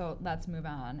work, so let's move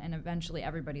on, and eventually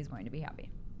everybody's going to be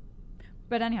happy.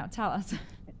 But anyhow, tell us.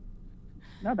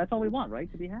 No, that's all we want,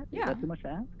 right? To be happy. Yeah. Is that too much to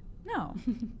ask? No.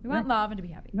 We want love and to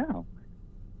be happy. No.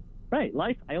 Right.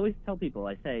 Life, I always tell people,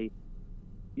 I say,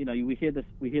 you know, we hear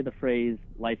the phrase,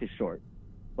 life is short.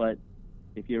 But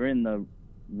if you're in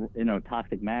a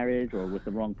toxic marriage or with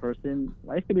the wrong person,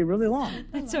 life can be really long.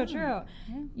 That's so true.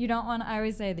 Yeah. I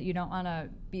always say that you don't want to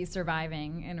be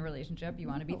surviving in a relationship. You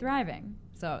want to be thriving.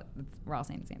 So we're all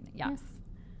saying the same thing. Yes.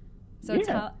 So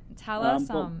tell us,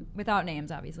 without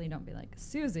names, obviously, don't be like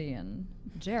Susie and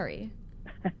Jerry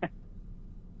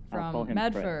from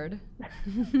Medford.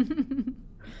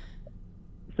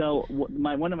 So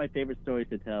one of my favorite stories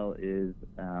to tell is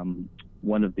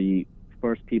one of the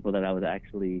first people that I was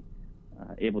actually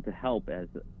able to help as,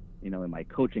 you know, in my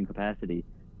coaching capacity.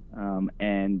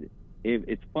 And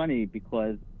it's funny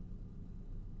because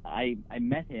I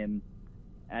met him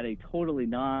at a totally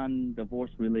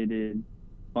non-divorce related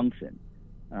function.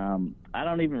 I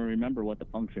don't even remember what the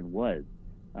function was,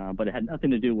 but it had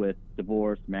nothing to do with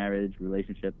divorce, marriage,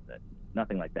 relationships,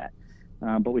 nothing like that.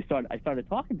 But I started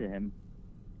talking to him,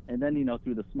 and then, you know,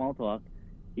 through the small talk,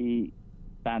 he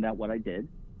found out what I did.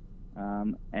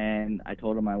 And I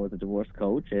told him I was a divorce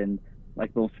coach, and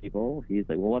like most people, he's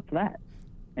like, well, what's that?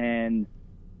 And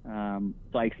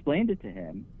so I explained it to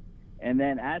him. And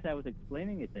then as I was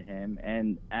explaining it to him,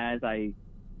 and as I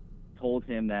told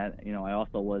him that, you know, I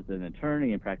also was an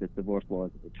attorney and practiced divorce law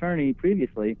as an attorney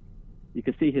previously, you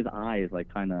could see his eyes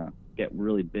like kind of get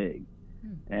really big.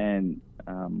 And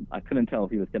I couldn't tell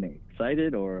if he was getting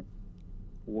excited or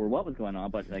what was going on,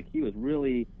 but like he was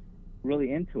really,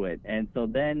 really into it. And so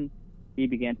then he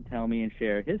began to tell me and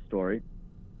share his story,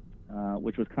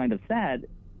 which was kind of sad,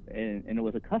 and it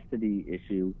was a custody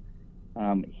issue.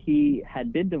 He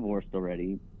had been divorced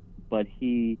already, but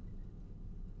he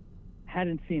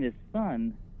hadn't seen his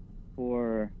son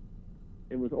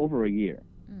it was over a year.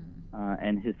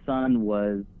 And his son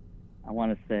was, I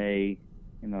want to say,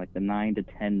 you know, like the 9 to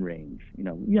 10 range, you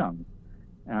know, young,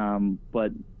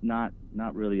 but not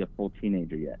really a full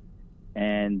teenager yet.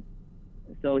 And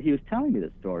so he was telling me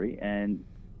this story, and,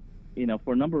 you know,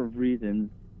 for a number of reasons,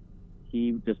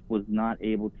 he just was not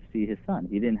able to see his son.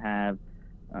 He didn't have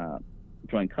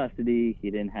joint custody.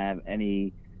 He didn't have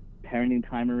any parenting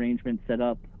time arrangement set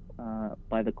up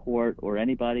by the court or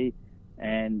anybody,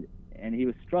 and he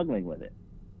was struggling with it.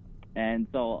 And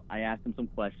so I asked him some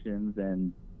questions,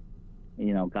 and,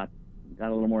 you know, got a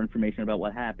little more information about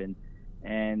what happened.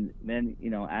 And then, you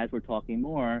know, as we're talking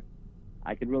more,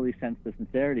 I could really sense the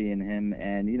sincerity in him,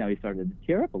 and, you know, he started to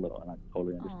tear up a little, and I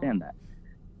totally understand that.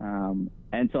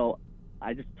 And so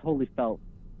I just totally felt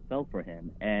for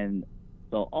him. And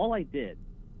so all I did,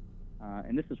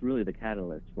 and this is really the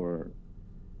catalyst for,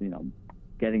 you know,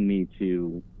 getting me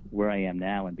to where I am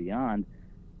now and beyond,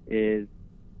 is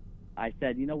I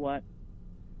said, you know what?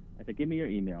 I said, give me your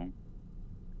email.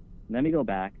 Let me go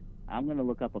back. I'm going to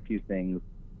look up a few things,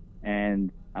 and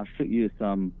I'll shoot you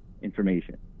some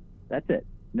information. That's it.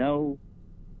 No,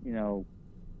 you know,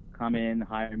 come in,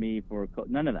 hire me for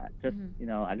none of that. Just, you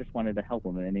know, I just wanted to help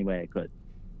him in any way I could.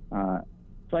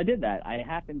 So I did that. I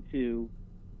happened to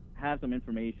have some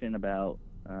information about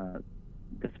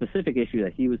the specific issue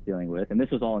that he was dealing with, and this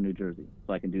was all in New Jersey,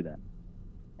 so I can do that.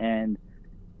 And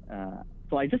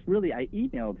so I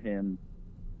emailed him.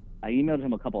 I emailed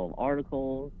him a couple of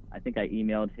articles. I think I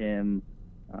emailed him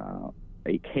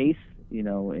a case. You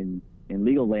know, in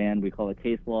legal land, we call it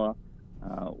case law,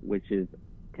 which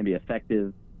can be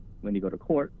effective when you go to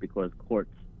court, because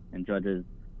courts and judges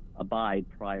abide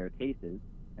prior cases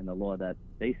and the law that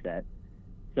they set.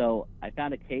 So I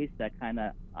found a case that kind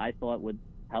of I thought would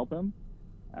help him.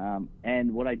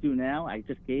 And what I do now, I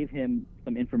just gave him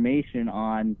some information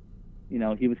on, you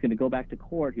know, he was going to go back to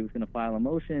court. He was going to file a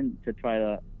motion to try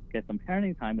to get some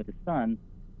parenting time with his son.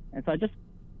 And so I just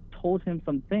told him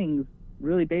some things,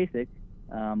 really basic,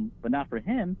 but not for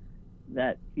him,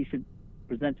 that he should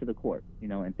present to the court, you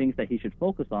know, and things that he should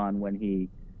focus on when he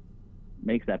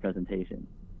makes that presentation.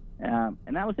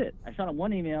 And that was it. I shot him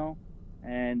one email,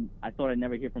 and I thought I'd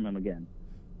never hear from him again.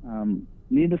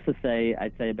 Needless to say,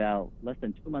 I'd say about less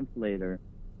than 2 months later,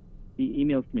 he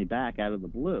emails me back out of the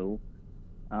blue,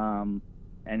 and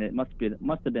it must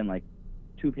have been like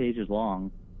 2 pages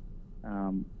long,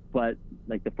 but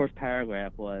like the first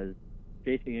paragraph was,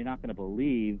 Jason, you're not going to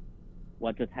believe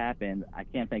what just happened. I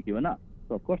can't thank you enough.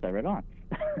 So of course I read on.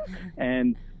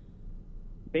 And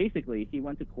basically he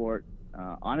went to court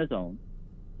on his own.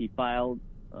 He filed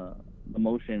the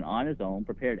motion on his own,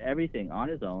 prepared everything on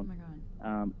his own, Oh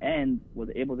my God. and was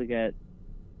able to get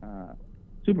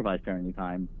supervised parenting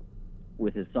time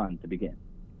with his son to begin,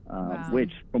 Wow.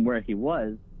 which from where he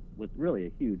was really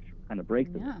a huge kind of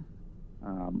breakthrough.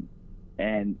 Yeah.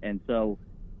 And so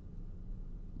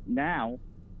now,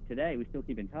 today, we still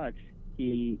keep in touch.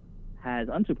 He has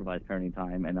unsupervised parenting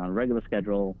time and on a regular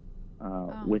schedule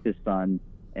with his son,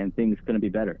 and things couldn't be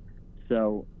better.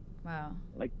 So, Wow.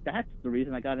 like, that's the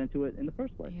reason I got into it in the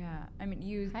first place. Yeah. I mean,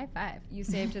 you High five. you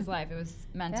saved his life. It was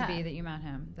meant to Yeah. be that you met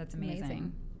him. That's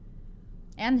amazing.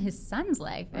 And his son's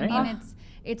life. I Right. mean,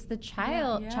 it's the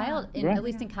child. Yeah. Child, Right. at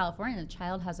least in California, the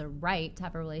child has a right to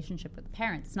have a relationship with the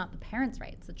parents. It's not the parents'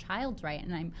 right; it's the child's right.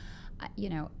 And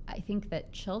I think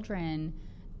that children,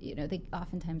 they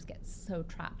oftentimes get so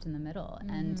trapped in the middle,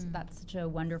 and that's such a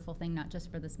wonderful thing, not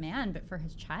just for this man, but for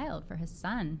his child, for his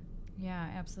son. Yeah,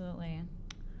 absolutely.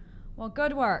 Well,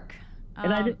 good work.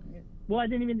 And I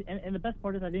didn't even, and the best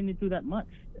part is I didn't even do that much,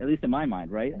 at least in my mind,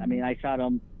 right? I mean, I shot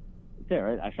him,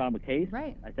 I shot him a case.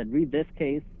 Right. I said, read this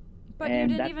case, But you and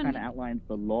didn't that even kind of outlines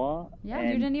the law. Yeah, you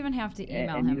and, didn't even have to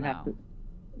email and him you have though. to,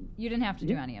 You didn't have to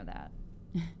do Yeah. any of that.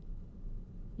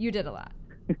 You did a lot.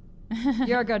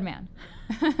 You're a good man.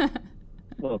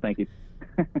 well, thank you.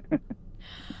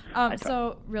 I try.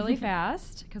 So really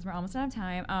fast, because we're almost out of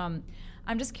time.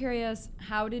 I'm just curious,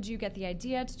 how did you get the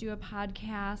idea to do a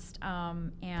podcast?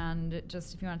 And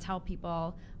just if you want to tell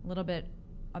people a little bit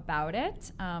about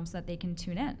it, so that they can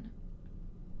tune in.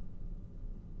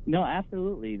 No,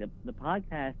 absolutely. The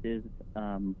podcast is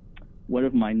one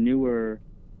of my newer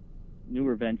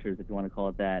ventures, if you want to call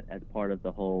it that, as part of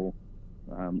the whole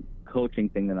coaching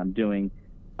thing that I'm doing.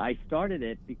 I started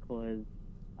it because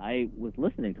I was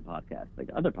listening to podcasts, like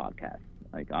other podcasts,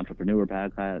 like entrepreneur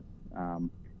podcasts,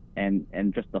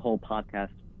 and just the whole podcast,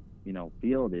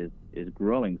 field is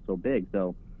growing so big.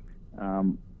 So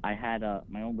I had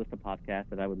my own list of podcasts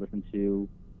that I would listen to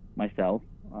myself,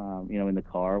 in the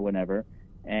car, whenever.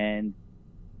 And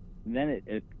then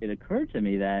it occurred to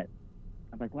me that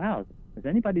I'm like, wow, is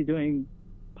anybody doing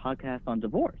podcasts on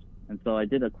divorce? And so I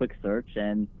did a quick search,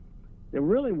 and there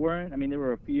really weren't. I mean, there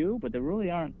were a few, but there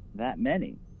really aren't that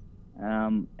many.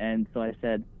 And so I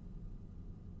said,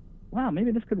 wow,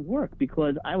 maybe this could work,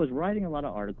 because I was writing a lot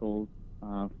of articles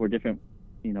for different,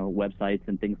 websites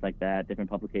and things like that, different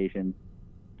publications.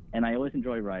 And I always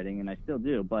enjoy writing, and I still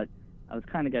do, but I was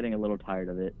kind of getting a little tired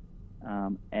of it.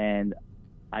 And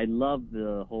I love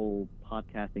the whole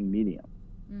podcasting medium,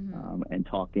 and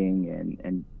talking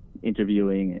and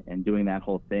interviewing and doing that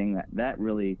whole thing. That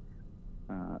really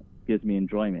gives me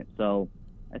enjoyment. So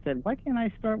I said, why can't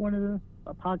I start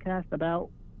a podcast about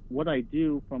what I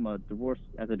do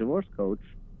as a divorce coach,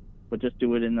 but just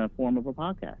do it in the form of a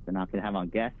podcast, and I can have on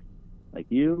guests like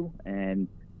you and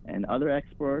other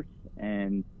experts,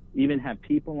 and even have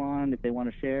people on if they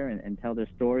want to share and tell their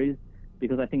stories,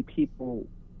 because I think people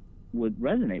would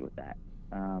resonate with that.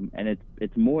 And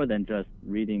it's more than just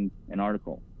reading an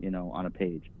article, on a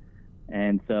page.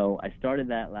 And so I started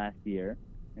that last year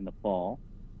in the fall,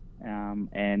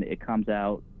 and it comes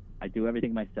out. I do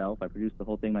everything myself. I produce the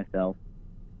whole thing myself,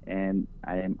 and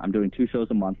I'm doing 2 shows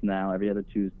a month now, every other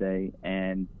Tuesday,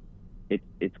 and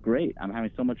it's great. I'm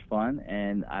having so much fun,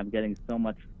 and I'm getting so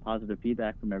much positive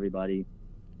feedback from everybody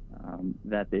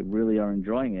that they really are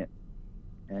enjoying it.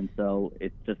 And so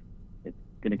it's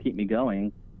going to keep me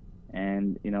going,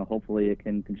 and hopefully it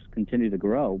can just continue to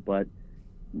grow. But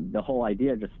the whole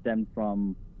idea just stemmed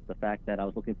from the fact that I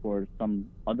was looking for some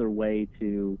other way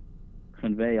to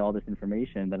convey all this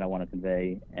information that I want to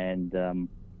convey, and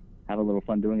have a little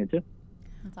fun doing it too.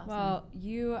 That's awesome. Well,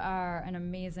 you are an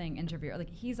amazing interviewer. Like,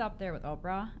 he's up there with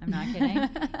Oprah. I'm not kidding.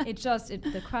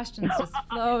 The questions just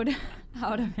flowed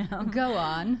out of him. Go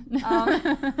on.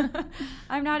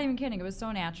 I'm not even kidding. It was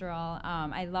so natural.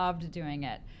 I loved doing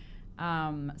it.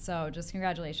 So just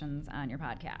congratulations on your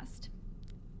podcast.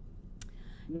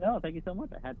 No, thank you so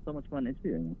much. I had so much fun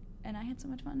interviewing you. And I had so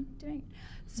much fun doing it.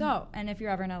 So, and if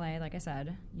you're ever in LA, like I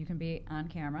said, you can be on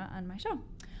camera on my show.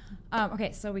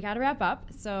 Okay, so we got to wrap up.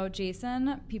 So,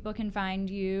 Jason, people can find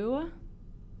you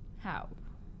how?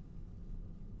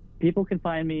 People can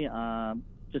find me,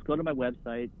 just go to my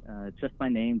website. It's just my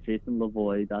name,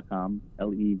 jasonlevoy.com,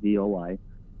 Levoy.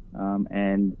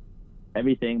 And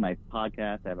everything, my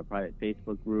podcast, I have a private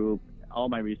Facebook group. all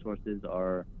my resources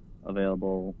are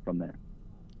available from there.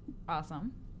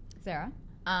 Awesome. Sarah?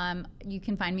 You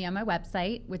can find me on my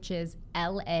website, which is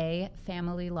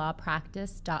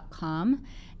lafamilylawpractice.com.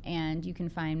 And you can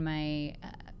find my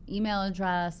email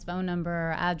address, phone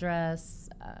number, address,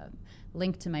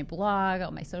 link to my blog,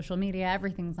 all my social media,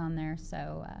 everything's on there.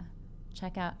 So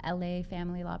check out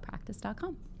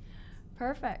lafamilylawpractice.com.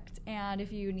 Perfect. And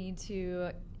if you need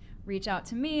to reach out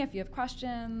to me, if you have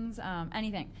questions,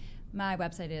 anything, my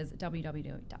website is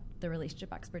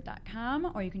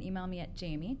www.therelationshipexpert.com, or you can email me at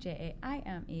Jamie,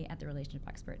 Jaime, at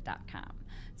therelationshipexpert.com.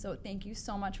 So thank you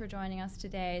so much for joining us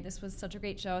today. This was such a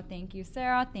great show. Thank you,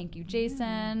 Sarah. Thank you,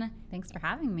 Jason. Thanks for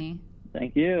having me.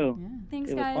 Thank you. Yeah.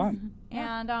 Thanks, It was guys. fun.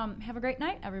 And have a great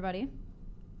night, everybody.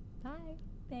 Bye.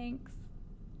 Thanks.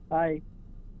 Bye.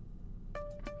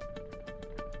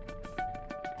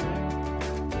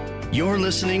 You're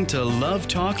listening to Love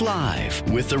Talk Live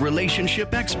with the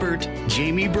relationship expert,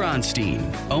 Jamie Bronstein,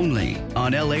 only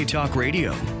on LA Talk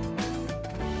Radio.